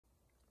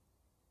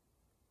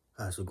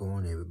How's it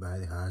going,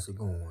 everybody? How's it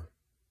going?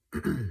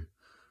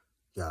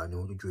 Y'all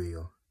know the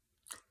drill.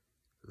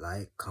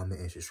 Like, comment,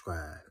 and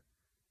subscribe.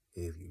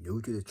 If you're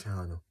new to the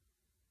channel,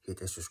 hit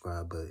that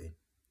subscribe button.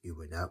 You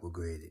will not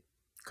regret it,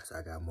 because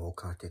I got more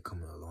content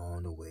coming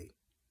along the way.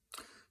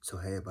 So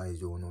how everybody's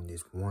doing on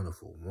this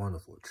wonderful,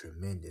 wonderful,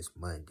 tremendous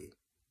Monday.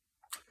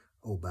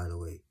 Oh, by the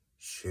way,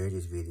 share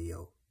this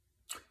video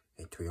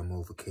and turn your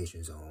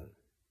notifications on.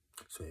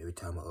 So every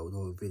time I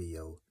upload a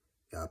video,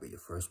 y'all be the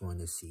first one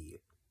to see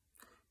it.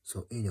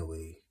 So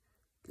anyway,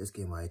 let's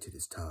get right into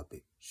this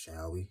topic,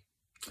 shall we?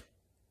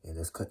 And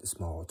let's cut the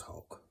small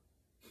talk.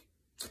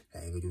 I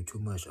ain't gonna do too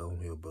much on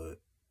here,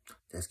 but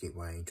let's get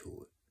right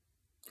into it.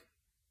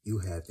 You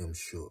have them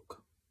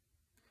shook.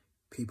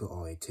 People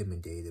are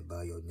intimidated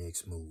by your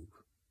next move.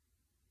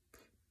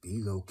 Be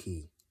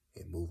low-key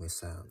and move in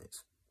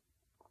silence.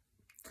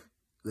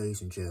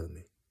 Ladies and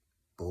gentlemen,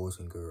 boys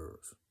and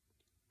girls,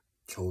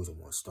 chosen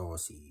ones, star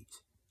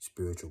seeds,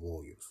 spiritual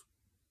warriors.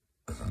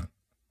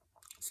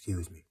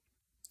 Excuse me.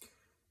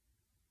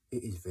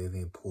 It is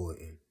very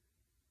important,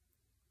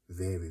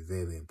 very,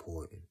 very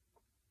important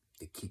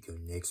to keep your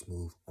next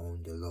move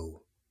on the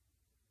low.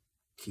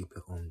 Keep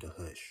it on the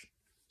hush.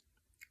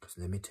 Because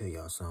let me tell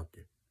y'all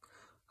something.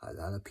 A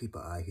lot of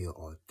people out here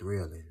are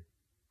thrilling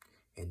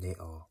and they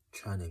are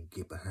trying to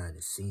get behind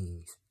the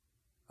scenes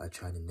by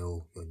trying to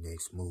know your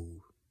next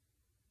move.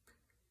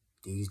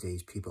 These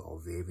days, people are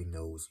very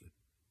nosy.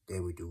 They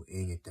will do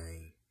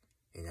anything,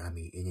 and I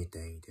mean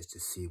anything, just to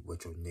see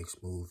what your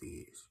next move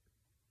is.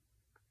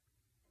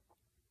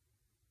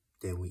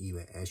 They will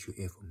even ask you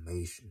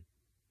information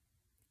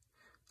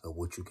of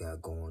what you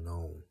got going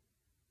on.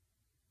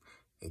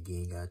 And you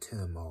ain't got to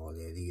tell them all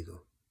that either,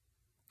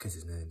 because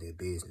it's none of their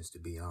business, to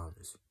be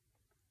honest.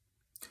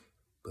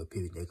 But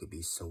people, they could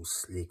be so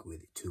slick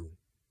with it too.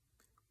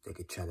 They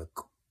could try to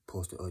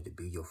post the other to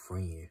be your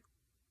friend.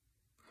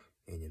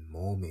 And the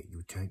moment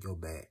you turn your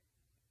back,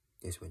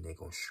 that's when they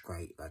gonna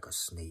strike like a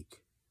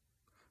snake.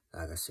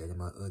 Like I said in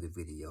my other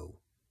video,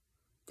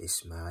 they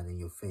smile in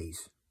your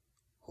face.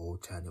 Whole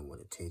time they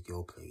want to take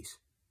your place.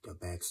 The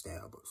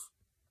backstabbers.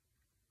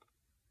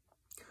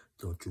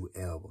 Don't you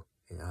ever,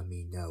 and I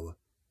mean never,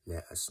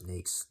 let a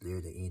snake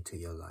slither into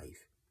your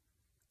life.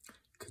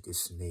 Because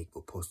this snake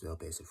will post it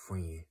up as a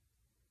friend,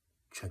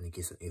 trying to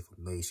get some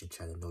information,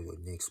 trying to know your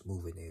next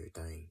move and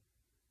everything.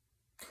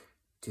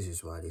 This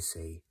is why they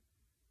say,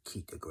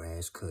 keep the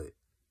grass cut.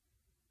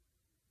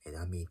 And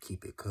I mean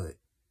keep it cut,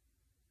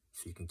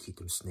 so you can keep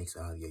them snakes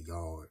out of your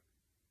yard.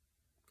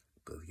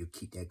 But if you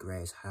keep that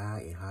grass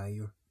high and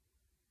higher,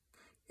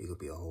 it could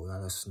be a whole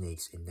lot of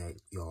snakes in that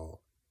yard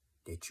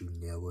that you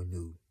never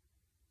knew,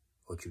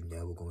 or you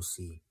never gonna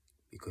see,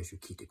 because you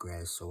keep the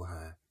grass so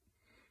high.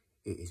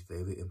 It is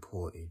very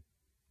important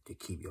to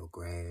keep your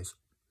grass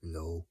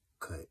low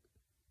cut.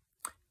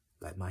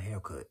 Like my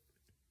haircut.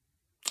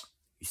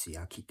 You see,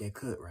 I keep that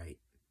cut right.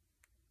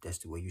 That's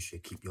the way you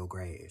should keep your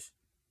grass.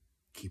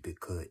 Keep it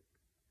cut.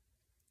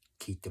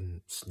 Keep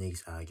them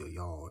snakes out of your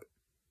yard.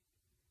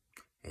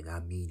 And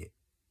I mean it.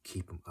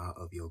 Keep them out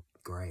of your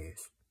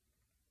grass.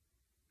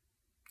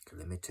 Cause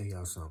let me tell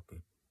y'all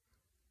something.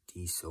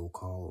 These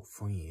so-called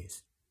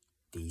friends,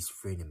 these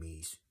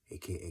frenemies,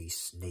 aka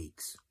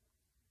snakes,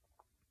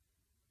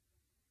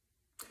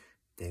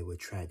 they will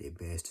try their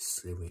best to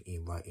slither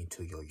in right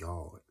into your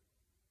yard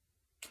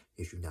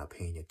if you're not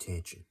paying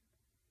attention.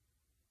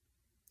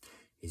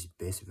 It's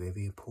best,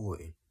 very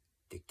important,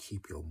 to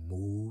keep your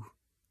move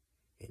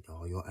and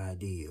all your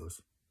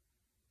ideas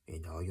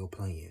and all your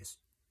plans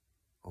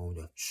on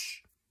the shh.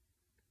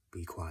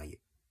 Be quiet.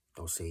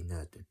 Don't say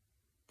nothing.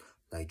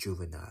 Like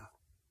Juvenile.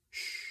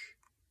 Shh.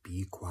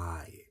 Be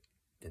quiet.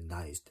 The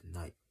night is the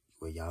night.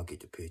 Where y'all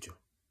get the picture.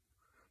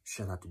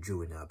 Shout out to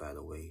Juvenile, by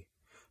the way.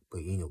 But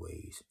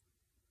anyways,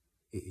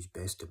 it is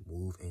best to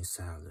move in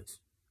silence.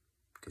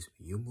 Because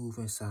when you move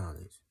in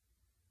silence,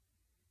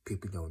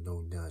 people don't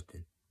know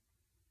nothing.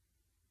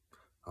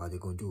 All they're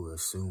going to do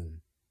is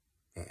assume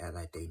and act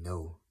like they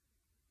know.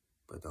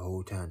 But the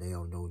whole time they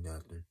don't know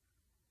nothing.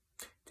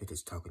 They're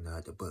just talking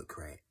out the butt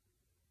crack.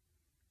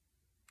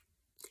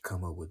 They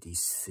come up with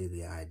these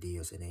silly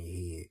ideas in their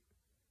head.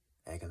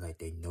 Acting like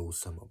they know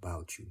something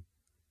about you.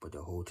 But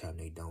the whole time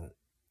they don't.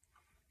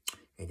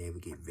 And they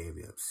would get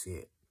very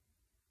upset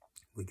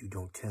when you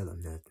don't tell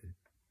them nothing.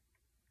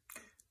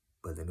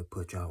 But let me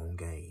put y'all on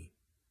game.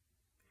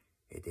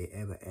 If they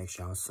ever ask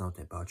y'all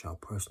something about your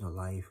personal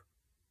life,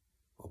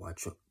 or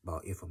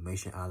about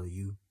information out of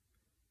you,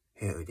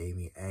 hell, if they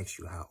even ask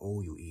you how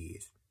old you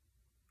is,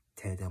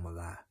 tell them a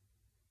lie.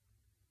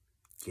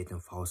 Get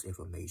them false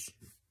information.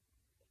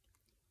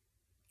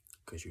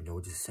 Because you know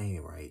what the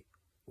saying, right?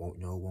 Won't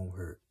know, won't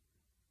hurt.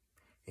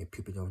 And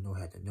people don't know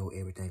how to know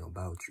everything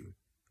about you.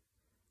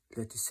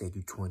 Let's just say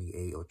you're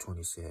 28 or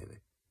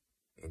 27.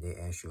 And they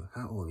ask you,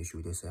 how old is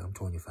you? They say, I'm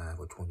 25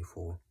 or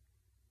 24.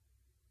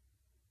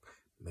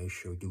 Make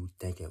sure you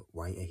think it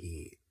right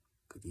ahead.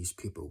 Because these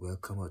people will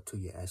come up to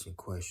you asking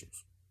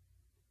questions.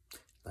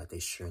 Like they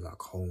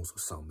Sherlock Holmes or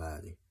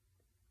somebody.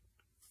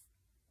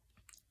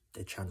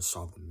 They're trying to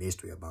solve a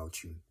mystery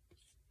about you.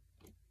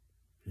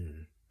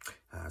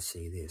 I'll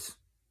say this.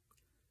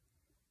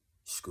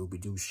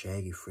 Scooby-Doo,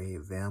 Shaggy,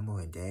 Fred, Velma,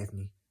 and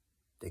Daphne,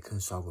 they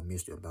couldn't solve a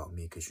mystery about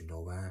me because you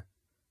know why?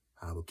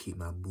 I would keep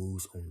my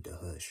moves on the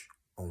hush,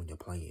 on the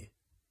plan.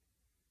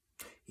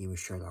 Even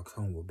Sherlock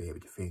Holmes will be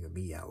able to figure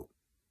me out.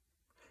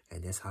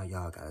 And that's how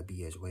y'all gotta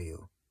be as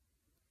well.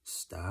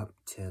 Stop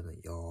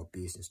telling y'all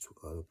business to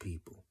other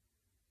people,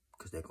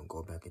 because they're gonna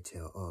go back and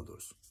tell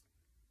others.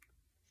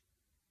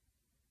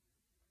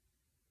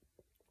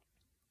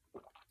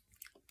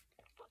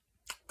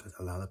 Because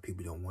a lot of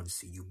people don't want to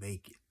see you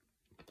make it.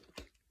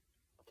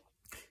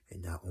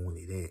 And not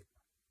only that,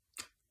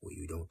 when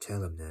you don't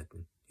tell them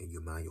nothing and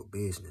you mind your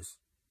business,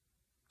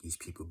 these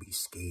people be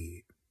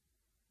scared.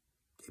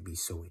 They be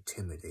so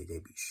intimidated, they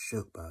be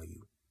shook by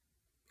you.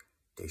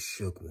 They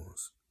shook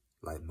ones,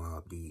 like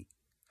Mob Deep.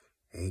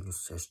 Ain't no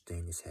such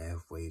thing as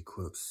halfway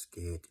crooks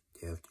scared to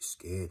death. They're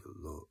scared to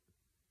look.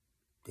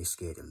 They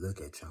scared to look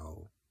at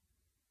y'all.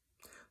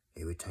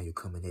 Every time you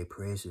come in their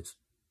presence,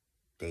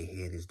 their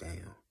head is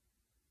down.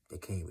 They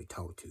can't even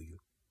talk to you.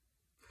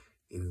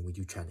 Even when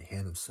you trying to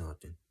hand them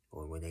something,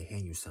 or when they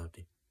hand you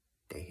something,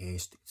 their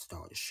hands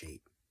start to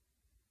shake.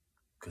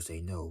 Because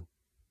they know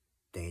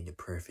they in the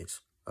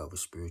presence of a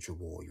spiritual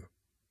warrior.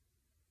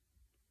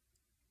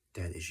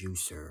 That is you,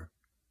 sir.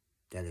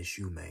 That is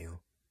you, ma'am.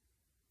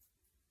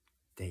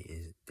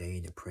 They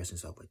in the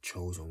presence of a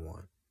chosen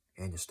one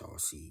and a star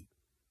seed.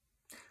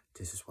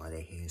 This is why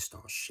their hands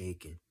start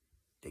shaking.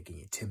 They get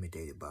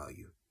intimidated by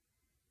you.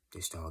 They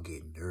start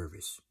getting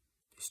nervous.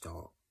 They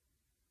start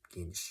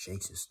getting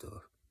shakes and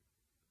stuff.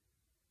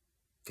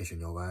 Because you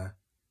know why?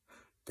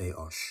 They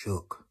are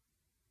shook.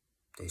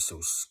 They so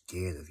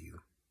scared of you.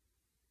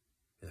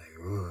 They're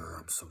like,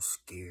 I'm so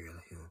scared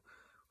of him.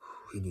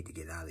 He need to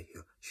get out of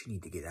here. She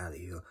need to get out of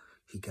here.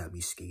 He got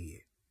me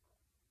scared.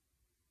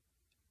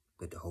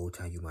 But the whole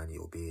time you mind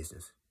your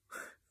business.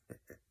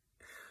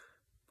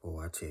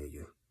 Boy, I tell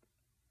you.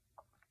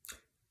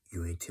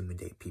 You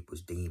intimidate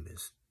people's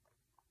demons.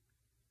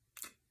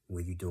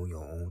 When you doing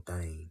your own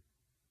thing.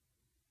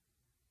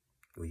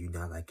 When you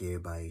not like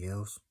everybody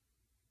else.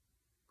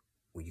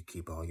 When you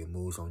keep all your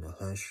moves on the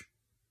hush.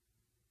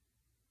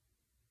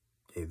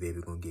 They're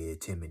very gonna get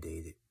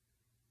intimidated.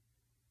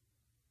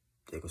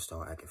 They're gonna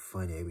start acting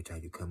funny every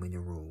time you come in the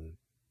room.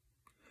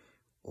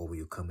 Or when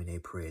you come in their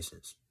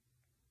presence.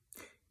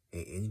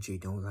 And energy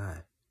don't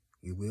lie.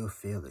 You will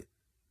feel it.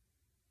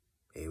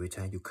 Every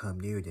time you come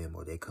near them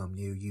or they come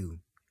near you,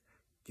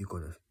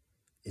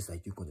 it's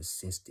like you're gonna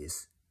sense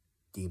this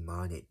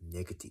demonic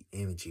negative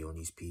energy on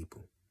these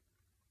people.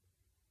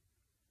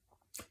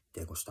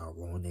 They're gonna start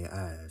rolling their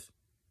eyes.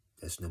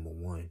 That's number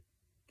one.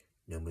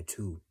 Number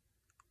two,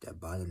 that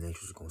body language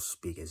is gonna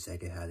speak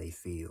exactly how they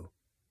feel.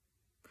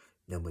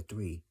 Number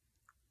three,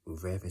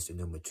 with reference to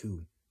number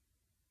two,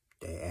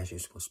 their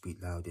actions gonna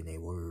speak louder than their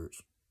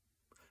words.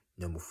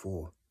 Number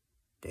four,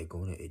 they're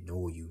gonna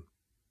ignore you.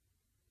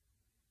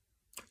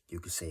 You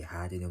can say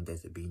hi to them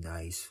just to be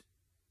nice,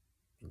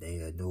 and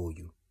they ignore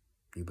you.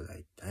 You be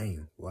like,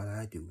 dang, what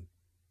I do?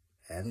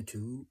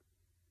 Attitude?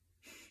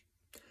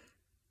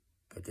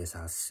 But that's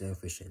how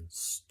selfish and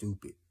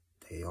stupid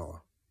they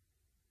are.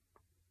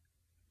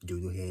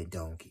 Doodle-head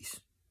donkeys.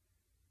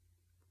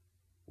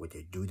 With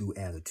their doodle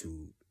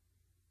attitude.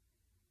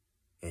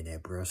 And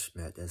that breath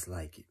smell that's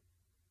like it.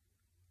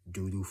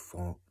 Doodle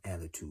funk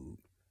attitude.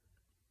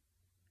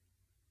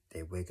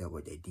 They wake up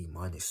with their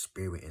demonic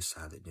spirit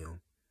inside of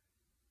them.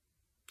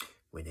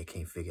 When they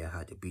can't figure out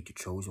how to beat the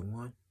chosen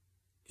one,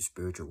 the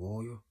spiritual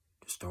warrior,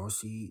 the star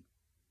seed.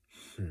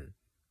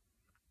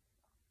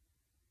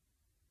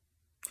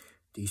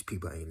 These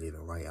people ain't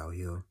living right out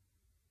here.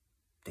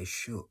 They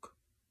shook.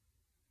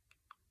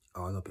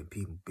 All up in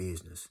people's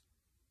business.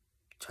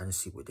 Trying to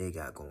see what they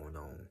got going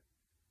on.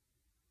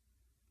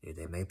 Yeah,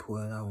 they may pull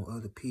it out on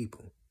other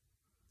people.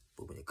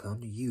 But when it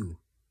comes to you,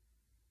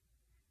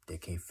 they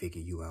can't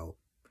figure you out.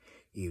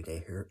 Even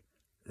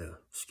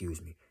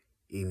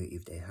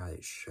if they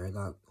hired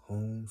Sherlock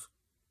Holmes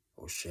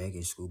or Shaggy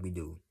and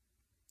Scooby-Doo,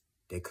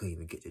 they couldn't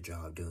even get the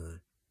job done.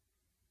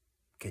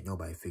 Can't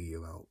nobody figure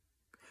you out.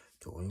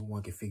 The only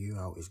one can figure you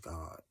out is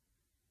God.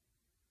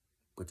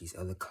 But these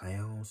other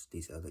clowns,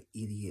 these other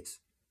idiots,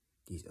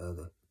 these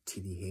other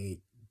titty-head,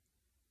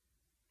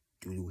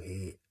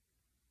 doodle-head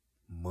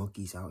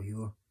monkeys out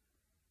here,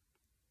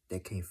 they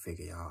can't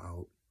figure y'all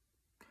out.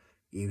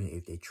 Even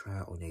if they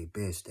try on their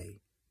best day,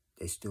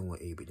 they still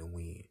weren't able to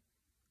win.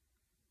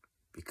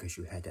 Because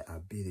you had the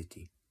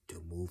ability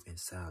to move in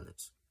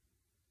silence.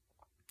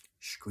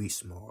 Street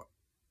smart.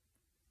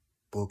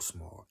 Book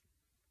smart.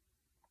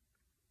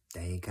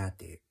 They ain't got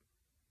that.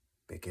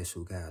 But guess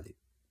who got it?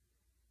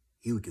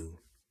 You do.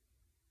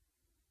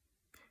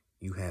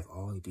 You have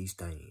all of these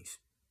things.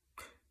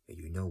 And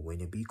you know when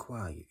to be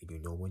quiet. And you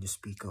know when to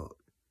speak up.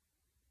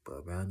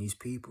 But around these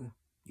people,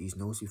 these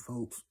nosy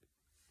folks,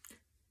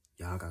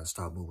 y'all gotta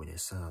stop moving in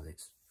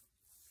silence.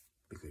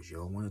 Because you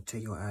don't want to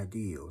take your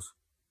ideals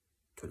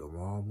to the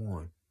wrong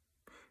one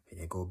and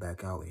then go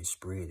back out and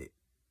spread it.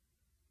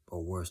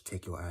 Or worse,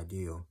 take your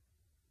ideal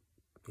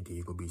and then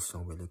you're going to be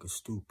somewhere looking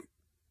stupid.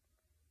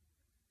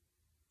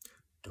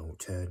 Don't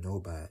tell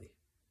nobody,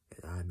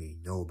 and I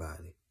mean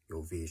nobody,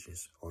 your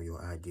visions or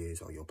your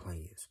ideas or your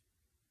plans.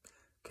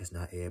 Because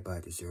not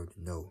everybody deserves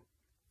to know.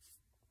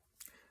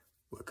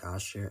 When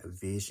God share a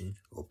vision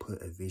or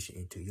put a vision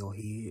into your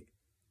head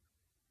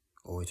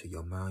or into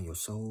your mind, your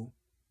soul,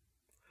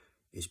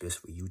 it's best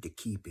for you to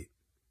keep it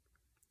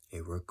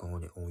and work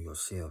on it on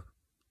yourself.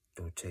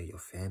 Don't tell your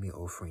family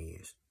or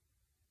friends,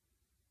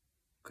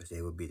 because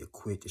they will be the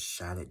quick to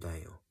shut it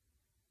down.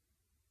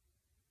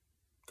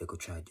 They could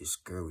try to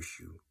discourage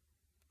you,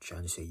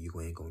 trying to say you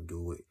ain't gonna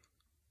do it.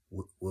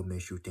 What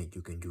makes you think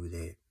you can do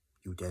that?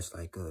 You just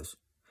like us.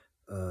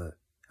 I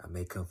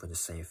may come from the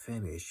same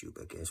family as you,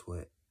 but guess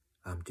what?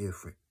 I'm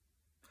different.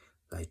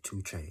 Like 2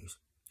 Chainz.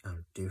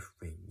 I'm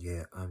different,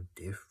 yeah, I'm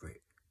different.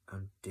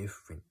 I'm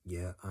different,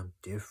 yeah, I'm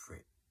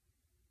different.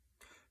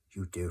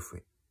 You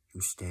different.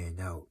 You stand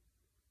out.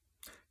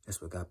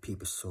 That's what got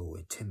people so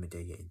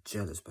intimidated and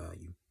jealous by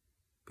you.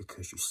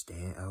 Because you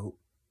stand out.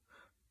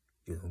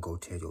 You don't go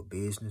tell your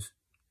business.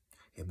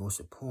 And most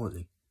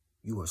importantly,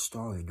 you are a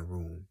star in the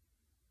room.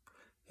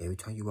 Every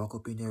time you walk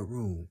up in that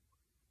room,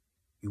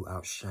 you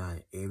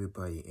outshine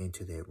everybody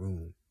into that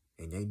room.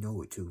 And they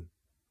know it too.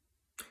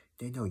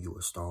 They know you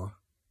a star.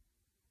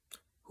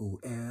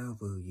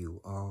 Whoever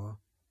you are.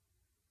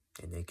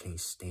 And they can't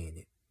stand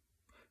it.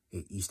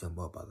 It eats them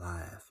up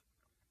alive.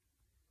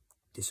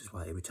 This is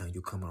why every time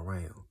you come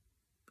around,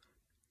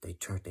 they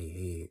turn their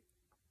head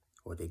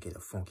or they get a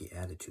funky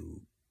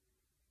attitude.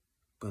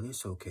 But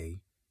it's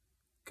okay,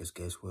 because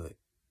guess what?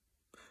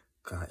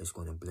 God is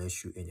going to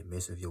bless you in the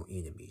midst of your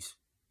enemies.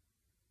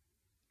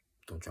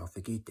 Don't y'all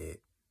forget that.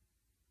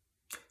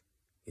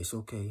 It's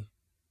okay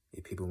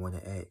if people want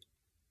to act,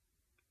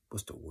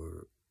 what's the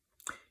word?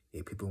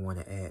 If people want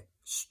to act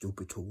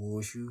stupid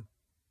towards you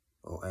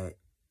or act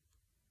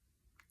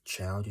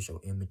childish or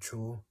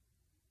immature,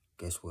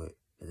 guess what?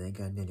 It ain't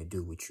got nothing to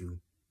do with you.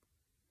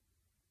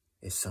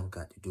 It's something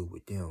got to do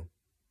with them.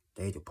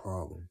 They the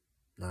problem,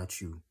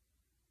 not you.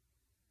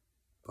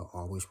 But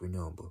always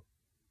remember,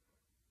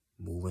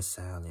 move in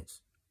silence,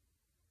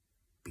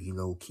 be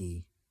low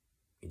key,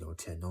 and don't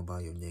tell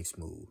nobody your next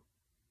move.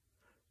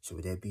 So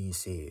with that being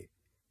said,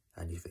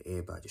 I need for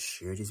everybody to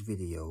share this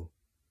video,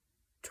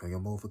 turn your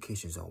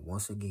notifications on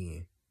once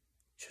again,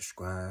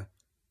 subscribe,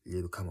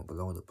 leave a comment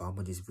below on the bottom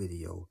of this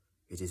video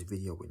if this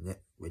video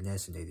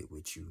resonated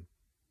with you.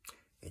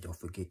 And don't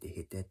forget to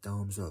hit that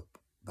thumbs up,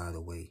 by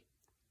the way.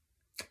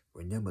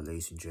 Remember,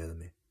 ladies and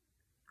gentlemen,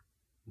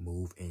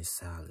 move in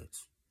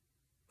silence.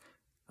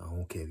 I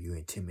don't care if you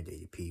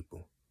intimidated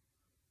people.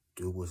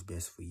 Do what's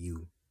best for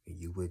you,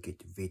 and you will get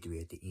the victory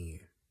at the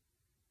end.